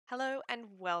Hello and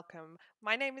welcome.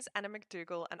 My name is Anna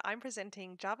McDougall and I'm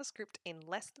presenting JavaScript in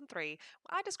less than 3,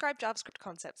 where I describe JavaScript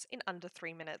concepts in under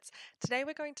 3 minutes. Today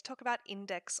we're going to talk about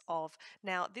indexOf.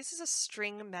 Now, this is a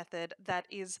string method that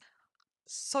is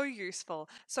so useful.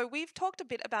 So we've talked a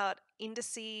bit about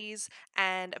indices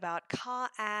and about char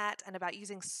at and about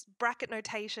using bracket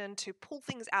notation to pull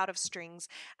things out of strings.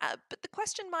 But the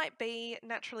question might be,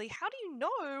 naturally, how do you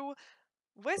know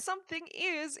where something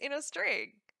is in a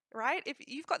string, right? If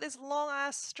you've got this long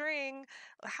ass string,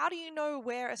 how do you know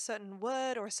where a certain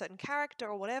word or a certain character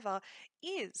or whatever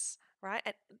is, right?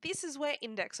 And this is where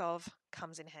indexOf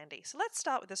comes in handy. So let's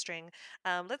start with the string.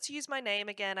 Let's use my name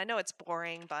again. I know it's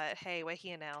boring, but hey, we're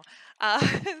here now.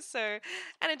 So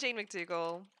Anna Jean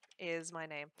McDougall is my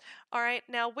name. All right,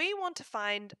 now we want to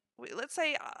find, let's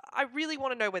say I really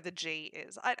want to know where the G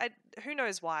is. Who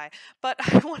knows why, but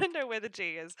I want to know where the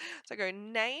G is. So I go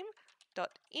name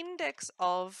dot index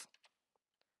of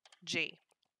G.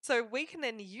 So we can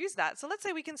then use that. So let's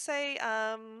say we can say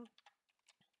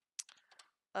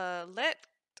let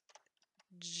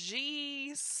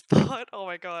G spot. Oh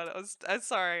my god, I'm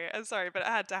sorry, but it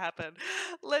had to happen.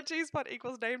 Let G spot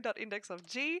equals name dot index of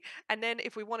G, and then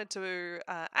if we wanted to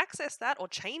access that or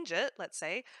change it, let's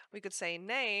say we could say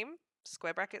name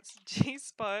square brackets G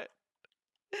spot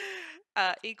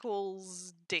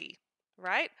equals D,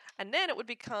 right? And then it would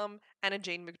become Anna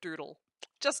Jean McDoodle.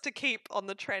 Just to keep on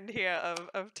the trend here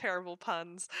of terrible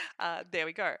puns, there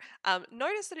we go.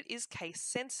 Notice that it is case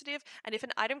sensitive, and if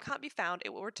an item can't be found, it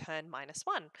will return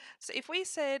 -1. So if we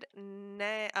said,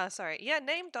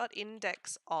 name dot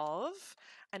index of,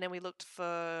 and then we looked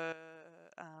for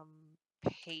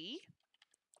P,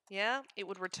 yeah, it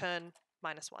would return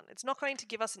 -1. It's not going to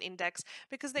give us an index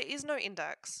because there is no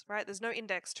index, right? There's no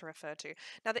index to refer to.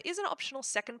 Now, there is an optional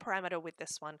second parameter with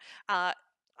this one.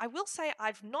 I will say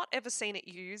I've not ever seen it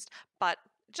used, but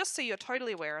just so you're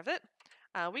totally aware of it,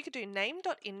 we could do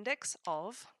name.index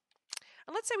of,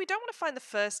 and let's say we don't want to find the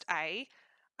first A,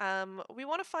 we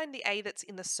want to find the A that's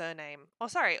in the surname. Oh,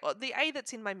 sorry, or the A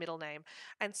that's in my middle name.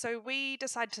 And so we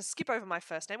decide to skip over my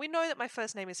first name. We know that my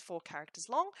first name is 4 characters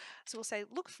long, so we'll say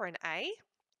look for an A,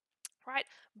 right?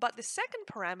 But the second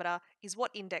parameter is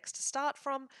what index to start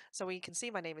from. So we can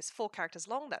see my name is 4 characters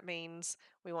long. That means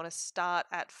we want to start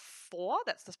at 4.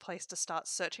 That's the place to start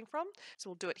searching from.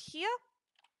 So we'll do it here.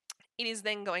 It is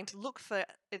then going to look for,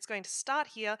 it's going to start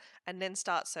here and then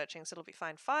start searching. So it'll be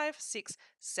find 5, 6,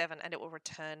 7, and it will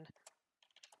return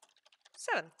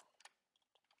 7.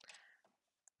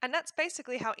 And that's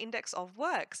basically how indexOf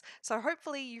works. So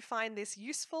hopefully you find this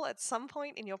useful at some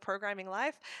point in your programming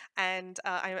life. And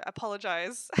I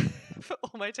apologize for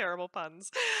all my terrible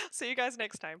puns. See you guys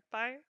next time. Bye.